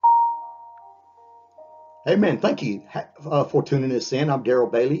Amen. Thank you for tuning us in. I'm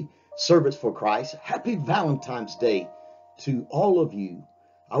Daryl Bailey, Servants for Christ. Happy Valentine's Day to all of you.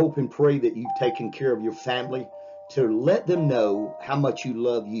 I hope and pray that you've taken care of your family to let them know how much you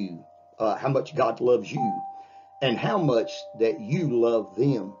love you, how much God loves you, and how much that you love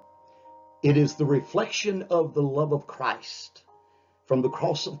them. It is the reflection of the love of Christ from the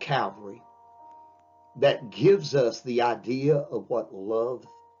cross of Calvary that gives us the idea of what love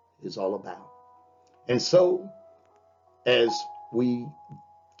is all about. And so, as we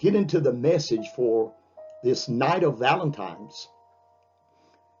get into the message for this night of Valentine's,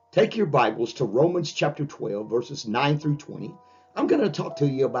 take your Bibles to Romans chapter 12, verses 9 through 20. I'm going to talk to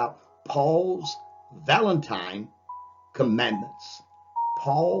you about Paul's Valentine commandments.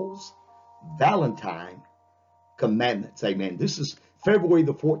 Paul's Valentine commandments. Amen. This is February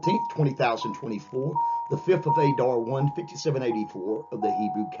the 14th, 2024, the 5th of Adar 1, 5784 of the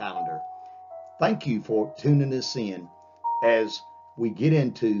Hebrew calendar. Thank you for tuning us in as we get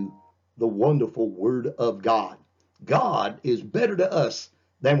into the wonderful Word of God. God is better to us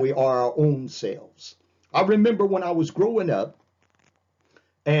than we are our own selves. I remember when I was growing up,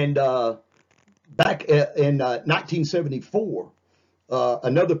 and back in 1974,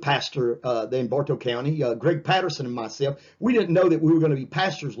 another pastor in Bartow County, Greg Patterson and myself, we didn't know that we were going to be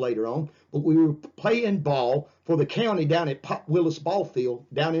pastors later on, but we were playing ball for the county down at Pop Willis Ball Field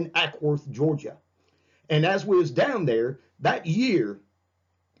down in Ackworth, Georgia. And as we was down there that year,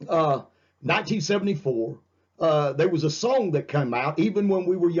 1974, there was a song that came out even when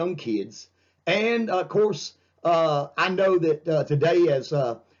we were young kids. And of course, I know that today as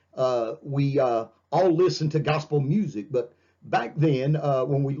we all listen to gospel music, but back then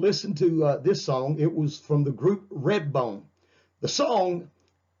when we listened to this song, it was from the group Redbone. The song,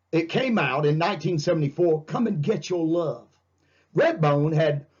 it came out in 1974, Come and Get Your Love.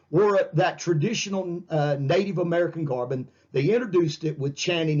 Redbone wore that traditional Native American garb, and they introduced it with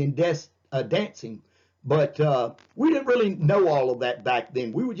chanting and dancing. But we didn't really know all of that back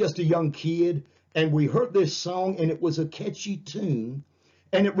then. We were just a young kid, and we heard this song, and it was a catchy tune,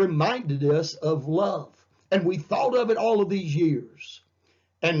 and it reminded us of love. And we thought of it all of these years.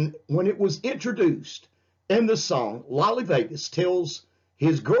 And when it was introduced in the song, Lolly Vegas tells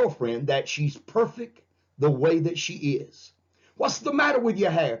his girlfriend that she's perfect the way that she is. What's the matter with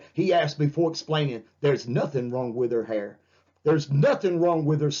your hair? He asked before explaining there's nothing wrong with her hair. There's nothing wrong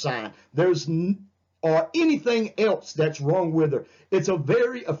with her sign. Or anything else that's wrong with her. It's a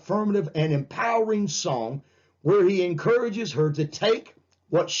very affirmative and empowering song where he encourages her to take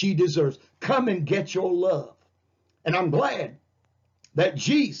what she deserves. Come and get your love. And I'm glad that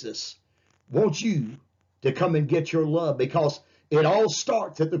Jesus wants you to come and get your love, because it all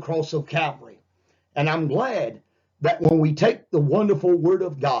starts at the cross of Calvary. And I'm glad that when we take the wonderful Word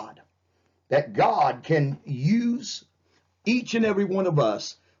of God, that God can use each and every one of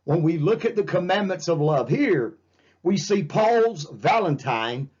us when we look at the commandments of love. Here we see Paul's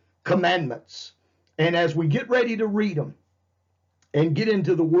Valentine commandments. And as we get ready to read them and get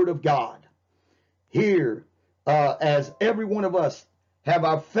into the Word of God, here, as every one of us have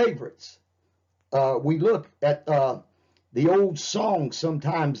our favorites, we look at the old songs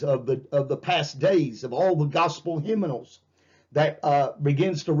sometimes of the past days, of all the gospel hymnals that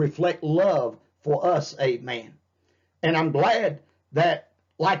begins to reflect love for us, amen. And I'm glad that,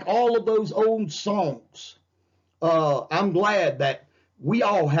 like all of those old songs, I'm glad that we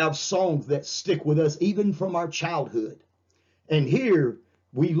all have songs that stick with us even from our childhood. And here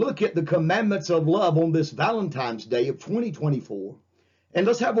we look at the commandments of love on this Valentine's Day of 2024. And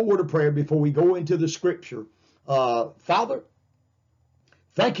let's have a word of prayer before we go into the scripture. Father,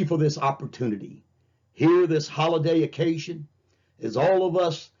 thank you for this opportunity here, this holiday occasion, as all of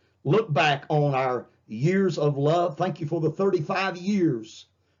us look back on our years of love. Thank you for the 35 years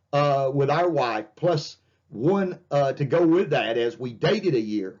with our wife, plus one to go with that as we dated a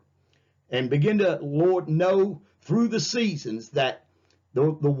year, and begin to, Lord, know through the seasons that the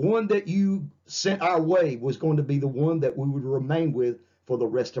one that you sent our way was going to be the one that we would remain with for the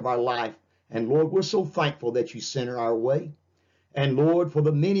rest of our life. And Lord, we're so thankful that you sent her our way. And Lord, for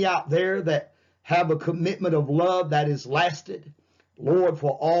the many out there that have a commitment of love that has lasted, Lord,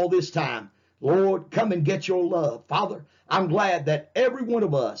 for all this time, Lord, come and get your love. Father, I'm glad that every one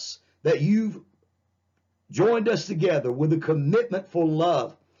of us, that you've joined us together with a commitment for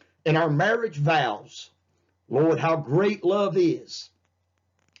love in our marriage vows. Lord, how great love is.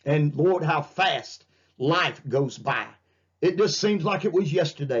 And Lord, how fast life goes by. It just seems like it was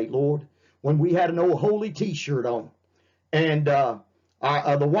yesterday, Lord, when we had an old holy t-shirt on. And the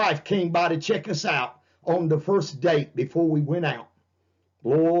wife came by to check us out on the first date before we went out.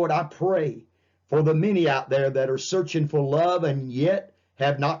 Lord, I pray for the many out there that are searching for love and yet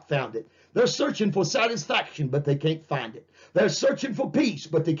have not found it. They're searching for satisfaction, but they can't find it. They're searching for peace,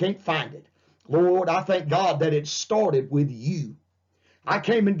 but they can't find it. Lord, I thank God that it started with you. I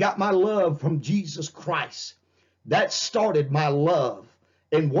came and got my love from Jesus Christ. That started my love.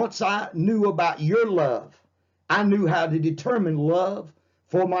 And once I knew about your love, I knew how to determine love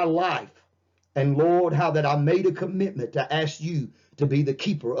for my life. And Lord, how that I made a commitment to ask you to be the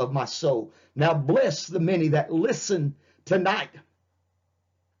keeper of my soul. Now bless the many that listen tonight.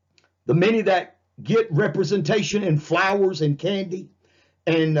 The many that get representation in flowers and candy.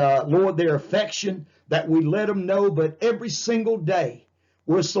 And Lord, their affection, that we let them know. But every single day,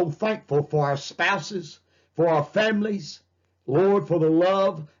 we're so thankful for our spouses, for our families, Lord, for the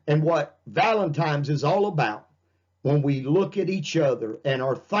love and what Valentine's is all about. When we look at each other and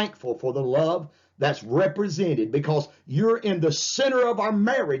are thankful for the love that's represented, because you're in the center of our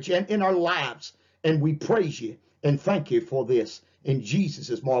marriage and in our lives. And we praise you and thank you for this. In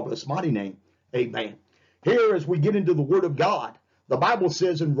Jesus' marvelous mighty name, amen. Here, as we get into the Word of God, the Bible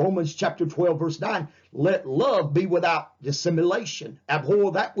says in Romans chapter 12, verse 9, let love be without dissimulation.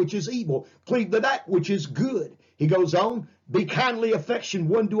 Abhor that which is evil. Cleave to that which is good. He goes on, be kindly affectioned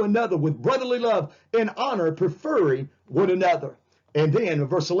one to another with brotherly love and honor, preferring one another. And then in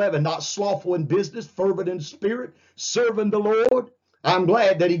verse 11, not slothful in business, fervent in spirit, serving the Lord. I'm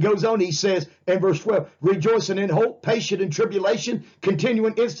glad that he goes on. He says in verse 12, rejoicing in hope, patient in tribulation,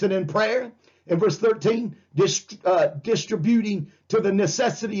 continuing instant in prayer. In verse 13, distributing to the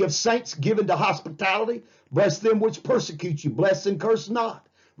necessity of saints, given to hospitality. Bless them which persecute you. Bless and curse not.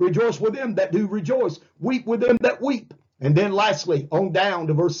 Rejoice with them that do rejoice. Weep with them that weep. And then lastly, on down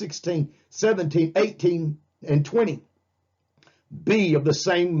to verse 16, 17, 18, and 20. Be of the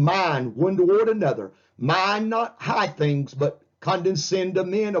same mind one toward another. Mind not high things, but condescend to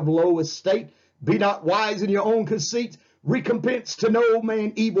men of low estate. Be not wise in your own conceits. Recompense to no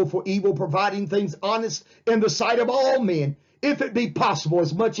man evil for evil, providing things honest in the sight of all men. If it be possible,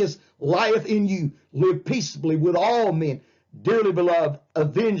 as much as lieth in you, live peaceably with all men. Dearly beloved,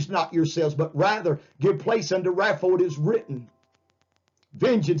 avenge not yourselves, but rather give place unto wrath, for it is written,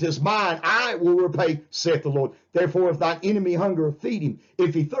 vengeance is mine, I will repay, saith the Lord. Therefore, if thine enemy hunger, feed him.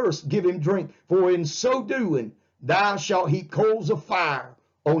 If he thirst, give him drink. For in so doing, thou shalt heap coals of fire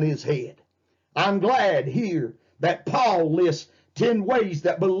on his head. I'm glad here that Paul lists 10 ways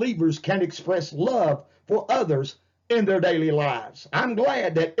that believers can express love for others in their daily lives. I'm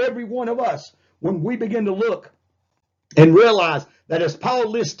glad that every one of us, when we begin to look and realize that as Paul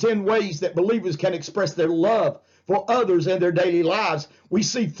lists 10 ways that believers can express their love for others in their daily lives, we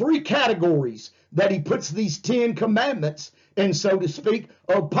see 3 categories that he puts these 10 commandments in, so to speak,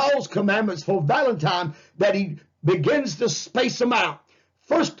 of Paul's commandments for Valentine, that he begins to space them out.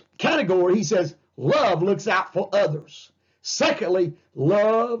 First category, he says, love looks out for others. Secondly,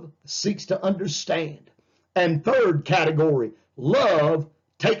 love seeks to understand. And third category, love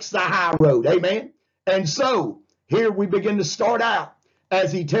takes the high road. Amen. And so here we begin to start out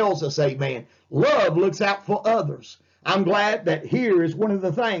as he tells us, amen. Love looks out for others. I'm glad that here is one of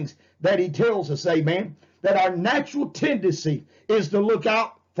the things that he tells us, amen, that our natural tendency is to look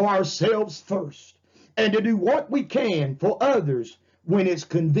out for ourselves first and to do what we can for others when it's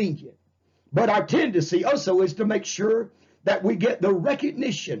convenient. But our tendency also is to make sure that we get the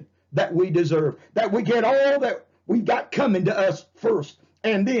recognition that we deserve, that we get all that we got coming to us first,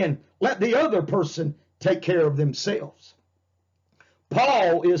 and then let the other person take care of themselves.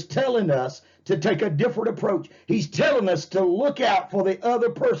 Paul is telling us to take a different approach. He's telling us to look out for the other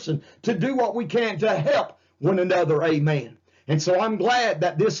person, to do what we can to help one another. Amen. And so I'm glad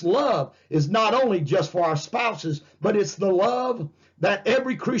that this love is not only just for our spouses, but it's the love that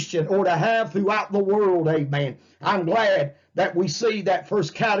every Christian ought to have throughout the world. Amen. I'm glad that we see that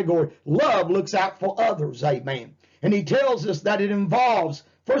first category. Love looks out for others. Amen. And he tells us that it involves,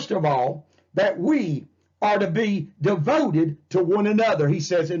 first of all, that we are to be devoted to one another, he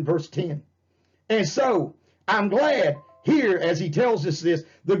says in verse 10. And so I'm glad here, as he tells us this,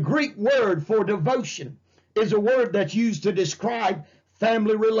 the Greek word for devotion is a word that's used to describe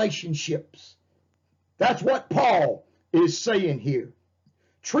family relationships. That's what Paul is saying here.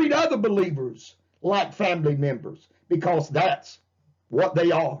 Treat other believers like family members, because that's what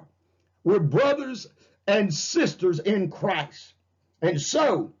they are. We're brothers and sisters in Christ. And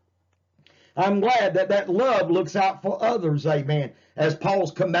so I'm glad that that love looks out for others, amen, as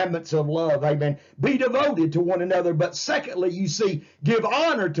Paul's commandments of love, amen. Be devoted to one another. But secondly, you see, give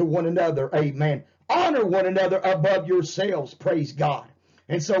honor to one another, amen. Honor one another above yourselves, praise God.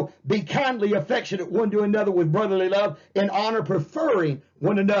 And so be kindly affectionate one to another with brotherly love, in honor, preferring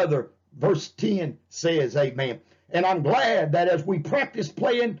one another Verse 10 says, amen. And I'm glad that as we practice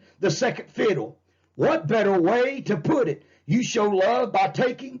playing the second fiddle, what better way to put it? You show love by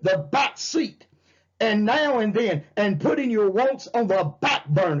taking the back seat and now and then and putting your wants on the back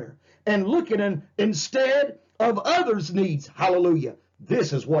burner and looking instead of others' needs. Hallelujah.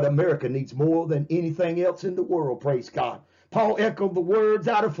 This is what America needs more than anything else in the world. Praise God. Paul echoed the words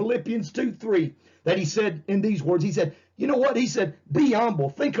out of Philippians 2:3 that he said in these words. He said, you know what? He said, be humble.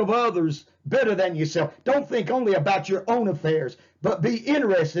 Think of others better than yourself. Don't think only about your own affairs, but be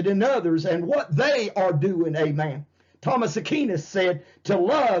interested in others and what they are doing. Amen. Thomas Aquinas said, to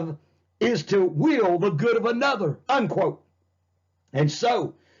love is to will the good of another, unquote. And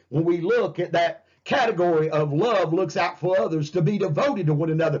so when we look at that category of love looks out for others, to be devoted to one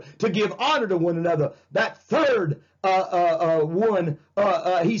another, to give honor to one another, that third one,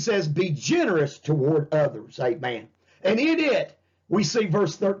 he says, be generous toward others. Amen. And in it, we see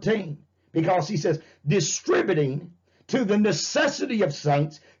verse 13, because he says, distributing to the necessity of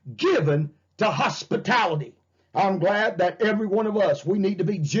saints, given to hospitality. I'm glad that every one of us, we need to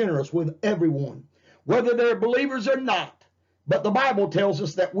be generous with everyone, whether they're believers or not. But the Bible tells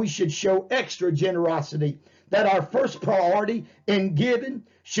us that we should show extra generosity, that our first priority in giving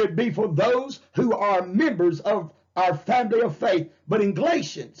should be for those who are members of our family of faith. But in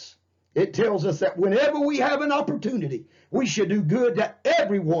Galatians, it tells us that whenever we have an opportunity, we should do good to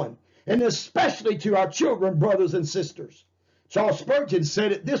everyone, and especially to our children, brothers, and sisters. Charles Spurgeon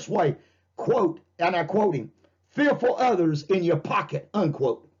said it this way, quote, and I quote him, fearful others in your pocket,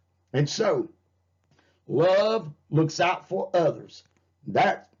 unquote. And so, love looks out for others.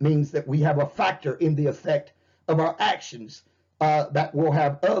 That means that we have a factor in the effect of our actions that will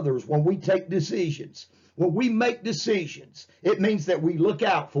have others when we take decisions. When we make decisions, it means that we look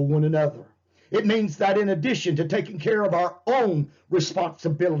out for one another. It means that in addition to taking care of our own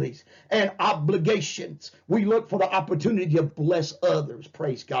responsibilities and obligations, we look for the opportunity to bless others.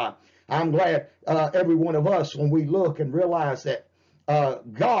 Praise God. I'm glad every one of us, when we look and realize that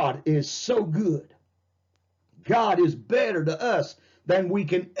God is so good. God is better to us than we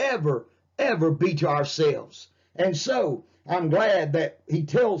can ever be to ourselves. And so I'm glad that he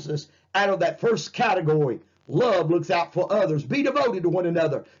tells us out of that first category, love looks out for others. Be devoted to one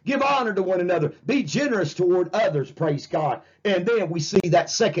another. Give honor to one another. Be generous toward others. Praise God. And then we see that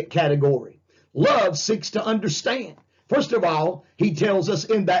second category. Love seeks to understand. First of all, he tells us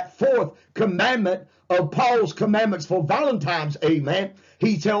in that fourth commandment of Paul's commandments for Valentine's, amen,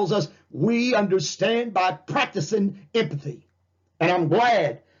 he tells us we understand by practicing empathy. And I'm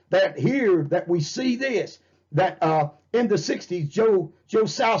glad that here that we see this, that in the 60s, Joe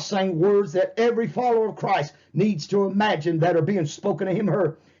South sang words that every follower of Christ needs to imagine that are being spoken to him or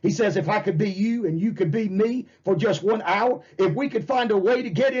her. He says, if I could be you and you could be me for just 1 hour, if we could find a way to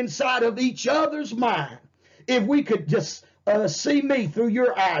get inside of each other's mind, if we could just see me through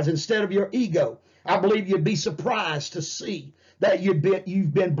your eyes instead of your ego, I believe you'd be surprised to see that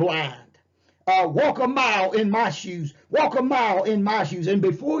you've been blind. Walk a mile in my shoes. Walk a mile in my shoes. And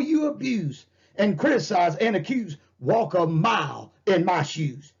before you abuse and criticize and accuse, walk a mile in my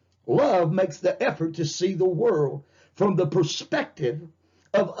shoes. Love makes the effort to see the world from the perspective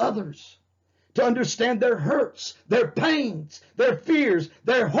of others, to understand their hurts, their pains, their fears,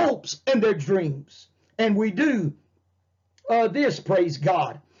 their hopes, and their dreams. And we do this, praise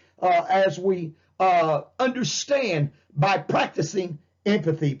God, as we understand by practicing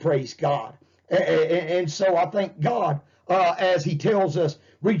empathy, praise God. And so I thank God as he tells us,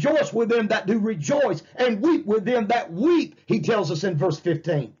 rejoice with them that do rejoice and weep with them that weep, he tells us in verse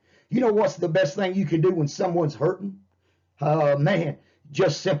 15. You know what's the best thing you can do when someone's hurting? Man,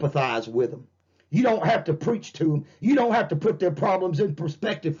 just sympathize with them. You don't have to preach to them. You don't have to put their problems in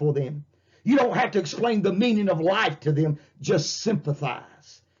perspective for them. You don't have to explain the meaning of life to them. Just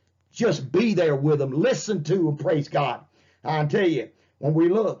sympathize. Just be there with them. Listen to them, praise God. I tell you, when we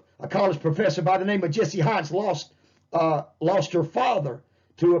look, a college professor by the name of Jessie Hines lost her father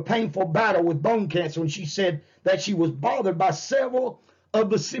to a painful battle with bone cancer, and she said that she was bothered by several of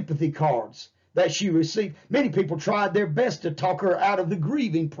the sympathy cards that she received. Many people tried their best to talk her out of the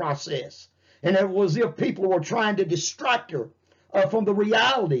grieving process, and it was as if people were trying to distract her from the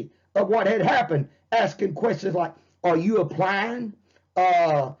reality of what had happened, asking questions like, are you applying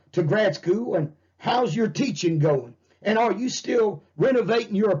to grad school, and how's your teaching going? And are you still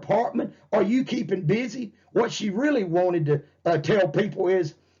renovating your apartment? Are you keeping busy? What she really wanted to tell people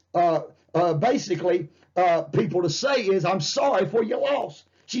is basically people to say is, I'm sorry for your loss.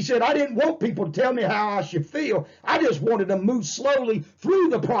 She said, I didn't want people to tell me how I should feel. I just wanted to move slowly through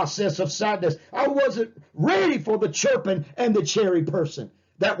the process of sadness. I wasn't ready for the chirping and the cherry person.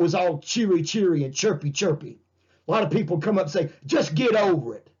 that was all cheery and chirpy. A lot of people come up and say, just get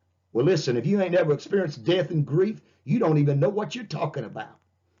over it. Well, listen, if you ain't ever experienced death and grief, you don't even know what you're talking about,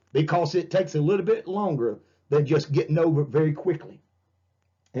 because it takes a little bit longer than just getting over it very quickly.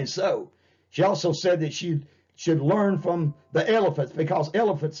 And so she also said that she should learn from the elephants, because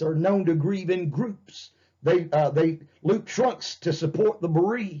elephants are known to grieve in groups. They loop trunks to support the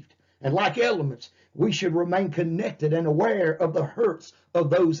bereaved. And like elephants, we should remain connected and aware of the hurts of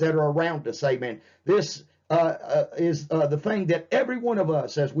those that are around us. Amen. This is the thing that every one of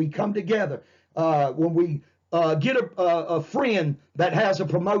us, as we come together, when we get a friend that has a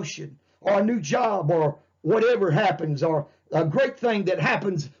promotion or a new job or whatever happens, or a great thing that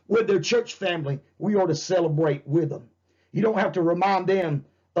happens with their church family, we ought to celebrate with them. You don't have to remind them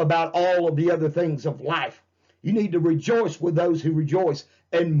about all of the other things of life. You need to rejoice with those who rejoice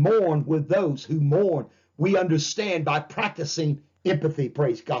and mourn with those who mourn. We understand by practicing empathy,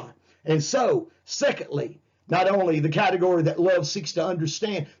 praise God. And so, secondly, not only the category that love seeks to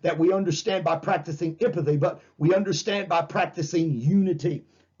understand, that we understand by practicing empathy, but we understand by practicing unity.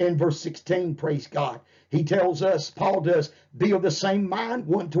 In verse 16, praise God, he tells us, Paul does, be of the same mind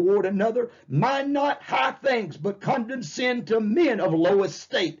one toward another. Mind not high things, but condescend to men of low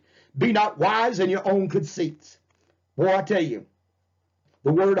estate. Be not wise in your own conceits. Boy, I tell you,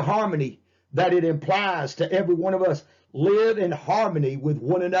 the word harmony that it implies to every one of us, live in harmony with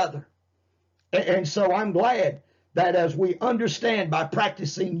one another. And so I'm glad that as we understand by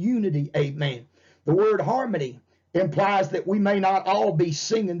practicing unity, amen, the word harmony implies that we may not all be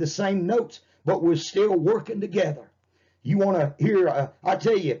singing the same notes, but we're still working together. You want to hear, I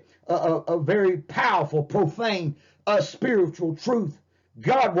tell you, a very powerful, profane, spiritual truth.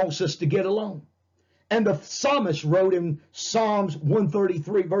 God wants us to get along. And the psalmist wrote in Psalms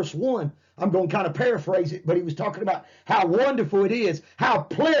 133, verse 1, I'm going to kind of paraphrase it, but he was talking about how wonderful it is, how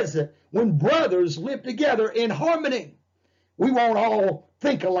pleasant when brothers live together in harmony. We won't all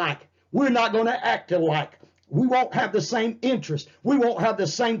think alike. We're not going to act alike. We won't have the same interests. We won't have the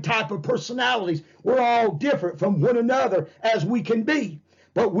same type of personalities. We're all different from one another as we can be,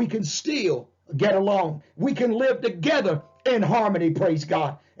 but we can still get along. We can live together in harmony, praise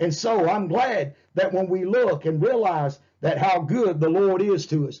God. And so I'm glad that when we look and realize that how good the Lord is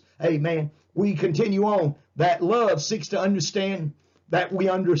to us, amen, we continue on, that love seeks to understand, that we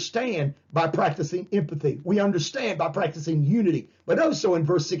understand by practicing empathy. We understand by practicing unity. But also in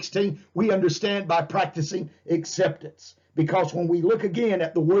verse 16, we understand by practicing acceptance. Because when we look again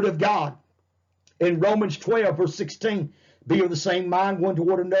at the Word of God, in Romans 12, verse 16, be of the same mind one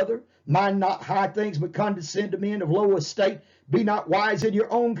toward another. Mind not high things, but condescend to men of low estate. Be not wise in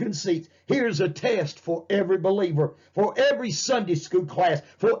your own conceits. Here's a test for every believer, for every Sunday school class,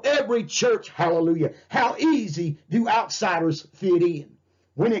 for every church, hallelujah. How easy do outsiders fit in?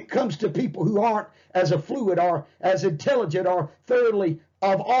 When it comes to people who aren't as affluent or as intelligent or thoroughly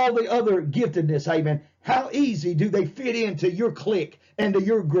of all the other giftedness, amen, how easy do they fit into your clique and to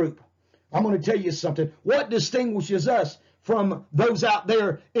your group? I'm going to tell you something. What distinguishes us from those out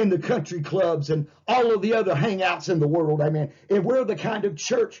there in the country clubs and all of the other hangouts in the world, amen, if we're the kind of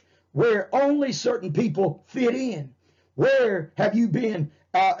church where only certain people fit in? Where have you been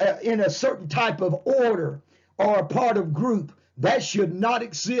in a certain type of order or a part of group? That should not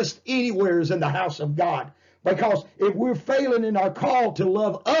exist anywhere in the house of God. Because if we're failing in our call to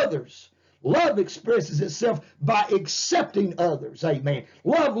love others, love expresses itself by accepting others. Amen.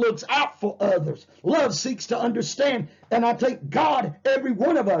 Love looks out for others. Love seeks to understand. And I thank God, every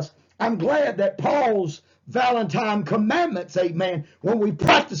one of us, I'm glad that Paul's Valentine commandments, amen, when we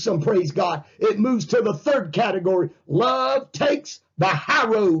practice them, praise God, it moves to the third category. Love takes the high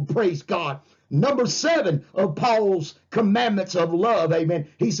road, praise God. Number 7 of Paul's commandments of love, amen.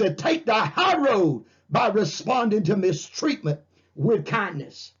 He said, take the high road by responding to mistreatment with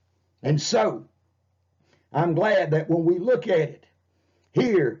kindness. And so, I'm glad that when we look at it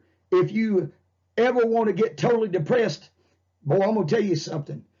here, if you ever want to get totally depressed, boy, I'm going to tell you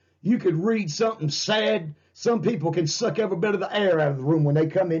something. You could read something sad. Some people can suck every bit of the air out of the room when they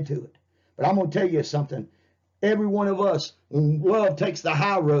come into it. But I'm going to tell you something. Every one of us, when love takes the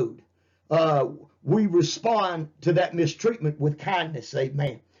high road, we respond to that mistreatment with kindness,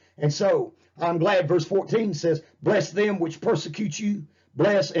 amen. And so, I'm glad verse 14 says, bless them which persecute you,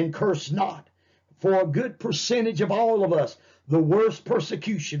 bless and curse not. For a good percentage of all of us, the worst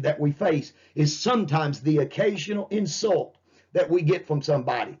persecution that we face is sometimes the occasional insult that we get from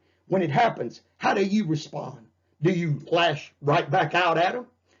somebody. When it happens, how do you respond? Do you lash right back out at them?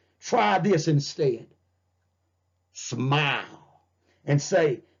 Try this instead. Smile and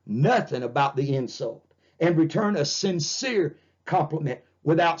say nothing about the insult and return a sincere compliment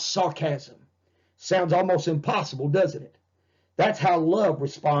without sarcasm. Sounds almost impossible, doesn't it? That's how love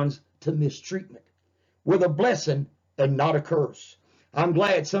responds to mistreatment, with a blessing and not a curse. I'm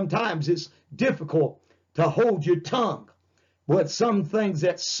glad sometimes it's difficult to hold your tongue with some things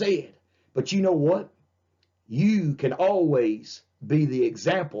that's said. But you know what? You can always be the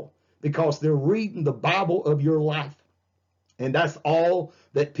example because they're reading the Bible of your life. And that's all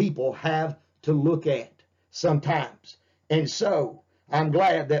that people have to look at sometimes. And so I'm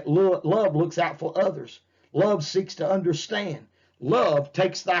glad that love looks out for others. Love seeks to understand. Love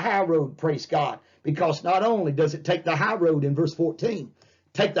takes the high road, praise God. Because not only does it take the high road in verse 14,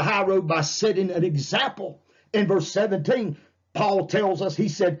 take the high road by setting an example. In verse 17, Paul tells us, he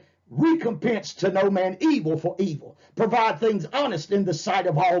said, recompense to no man evil for evil. Provide things honest in the sight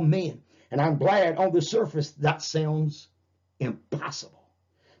of all men. And I'm glad on the surface that sounds impossible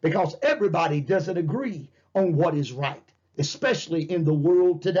because everybody doesn't agree on what is right, especially in the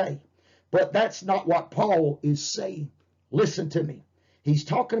world today. But that's not what Paul is saying. Listen to me. He's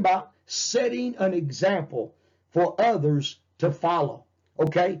talking about setting an example for others to follow.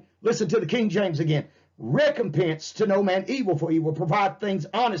 Okay? Listen to the King James again. Recompense to no man evil for evil. Provide things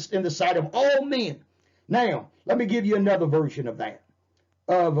honest in the sight of all men. Now, let me give you another version of that,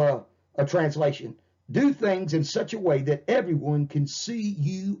 of a translation. Do things in such a way that everyone can see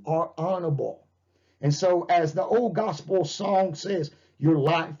you are honorable. And so, as the old gospel song says, your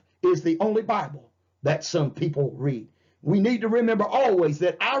life is the only Bible that some people read. We need to remember always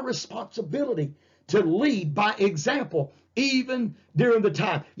that our responsibility to lead by example, even during the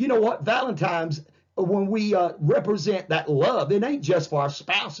time. You know what? Valentine's, when we represent that love, it ain't just for our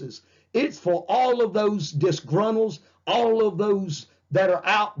spouses. It's for all of those disgruntles, all of those that are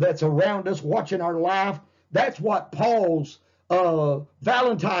out, that's around us, watching our life. That's what Paul's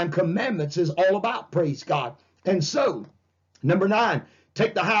Valentine commandments is all about, praise God. And so, number 9,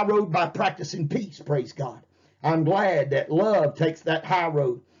 take the high road by practicing peace, praise God. I'm glad that love takes that high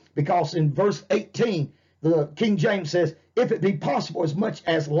road because in verse 18, the King James says, if it be possible, as much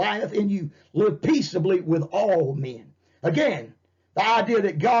as lieth in you, live peaceably with all men. Again, the idea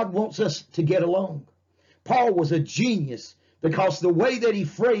that God wants us to get along. Paul was a genius because the way that he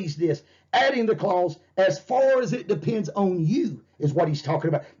phrased this, adding the clause, as far as it depends on you, is what he's talking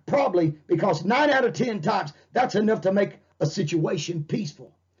about. Probably because 9 out of 10 times, that's enough to make a situation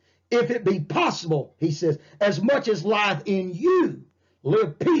peaceful. If it be possible, he says, as much as lieth in you,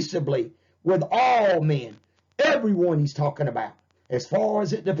 live peaceably with all men. Everyone he's talking about. As far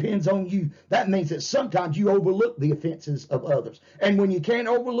as it depends on you. That means that sometimes you overlook the offenses of others. And when you can't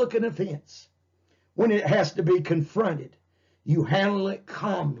overlook an offense, when it has to be confronted, you handle it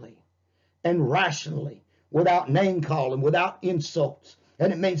calmly and rationally, without name calling, without insults.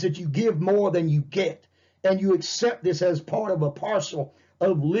 And it means that you give more than you get. And you accept this as part of a parcel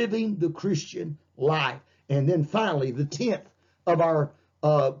of living the Christian life. And then finally, the 10th of our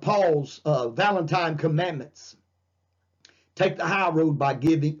Paul's Valentine commandments. Take the high road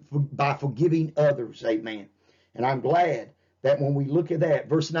by forgiving others. Amen. And I'm glad that when we look at that,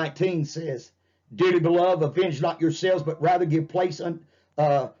 verse 19 says, dearly beloved, avenge not yourselves, but rather give place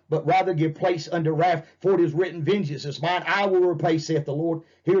unto wrath, for it is written, vengeance is mine, I will repay, saith the Lord.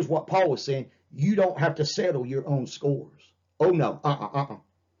 Here's what Paul was saying. You don't have to settle your own scores. Oh no,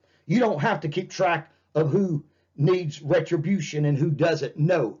 You don't have to keep track of who needs retribution and who doesn't.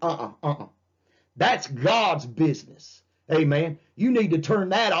 No, That's God's business. Amen. You need to turn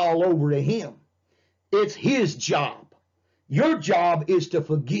that all over to him. It's his job. Your job is to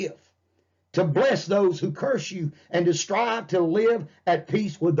forgive, to bless those who curse you, and to strive to live at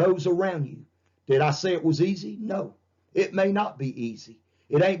peace with those around you. Did I say it was easy? No, it may not be easy.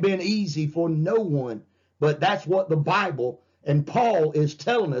 It ain't been easy for no one, but that's what the Bible and Paul is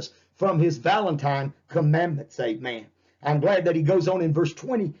telling us from his Valentine commandments. Amen. I'm glad that he goes on in verse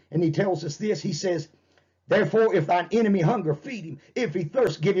 20 and he tells us this. He says, therefore, if thine enemy hunger, feed him. If he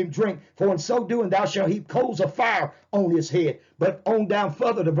thirst, give him drink. For in so doing, thou shalt heap coals of fire on his head. But on down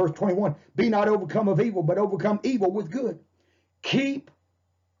further to verse 21, be not overcome of evil, but overcome evil with good. Heap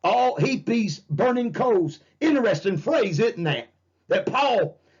these burning coals. Interesting phrase, isn't that? That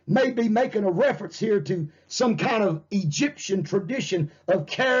Paul may be making a reference here to some kind of Egyptian tradition of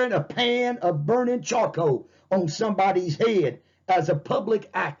carrying a pan of burning charcoal on somebody's head as a public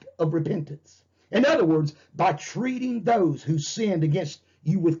act of repentance. In other words, by treating those who sinned against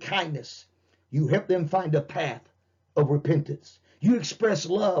you with kindness, you help them find a path of repentance. You express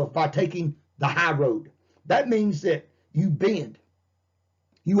love by taking the high road. That means that you bend,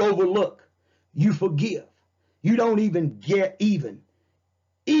 you overlook, you forgive. You don't even get even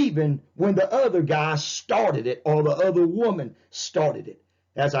when the other guy started it or the other woman started it.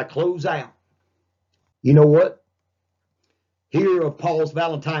 as I close out. You know what? Here of Paul's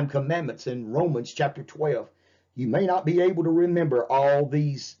Valentine commandments in Romans chapter 12. You may not be able to remember all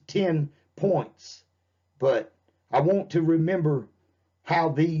these 10 points, but I want to remember how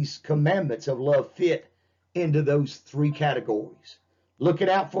these commandments of love fit into those three categories. Looking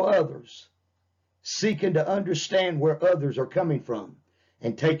out for others, seeking to understand where others are coming from,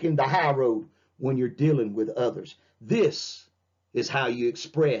 and taking the high road when you're dealing with others. This is how you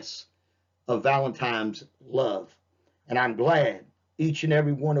express a Valentine's love. And I'm glad each and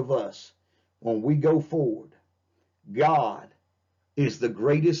every one of us, when we go forward, God is the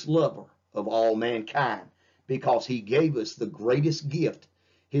greatest lover of all mankind because he gave us the greatest gift,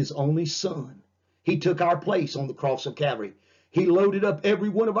 his only son. He took our place on the cross of Calvary. He loaded up every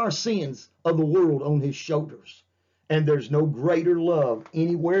one of our sins of the world on his shoulders. And there's no greater love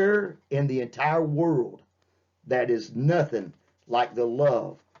anywhere in the entire world. That is nothing like the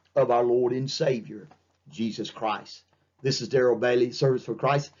love of our Lord and Savior, Jesus Christ. This is Darrell Bailey, Service for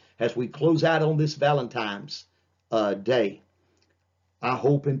Christ, as we close out on this Valentine's Day. I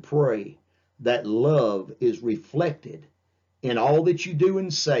hope and pray that love is reflected in all that you do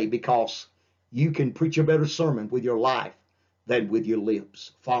and say, because you can preach a better sermon with your life than with your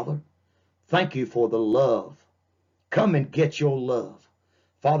lips. Father, thank you for the love. Come and get your love.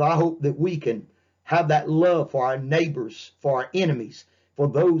 Father, I hope that we can have that love for our neighbors, for our enemies, for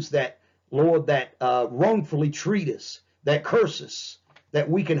those that, Lord, that wrongfully treat us, that curse us, that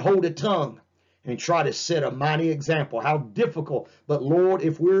we can hold a tongue and try to set a mighty example. How difficult. But Lord,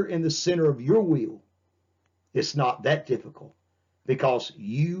 if we're in the center of your will, it's not that difficult, because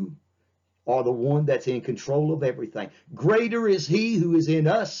you are the one that's in control of everything. Greater is he who is in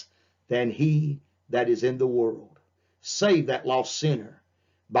us than he that is in the world. Save that lost sinner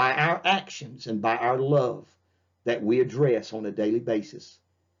by our actions and by our love that we address on a daily basis.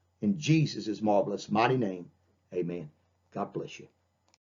 In Jesus' marvelous, mighty name, amen. God bless you.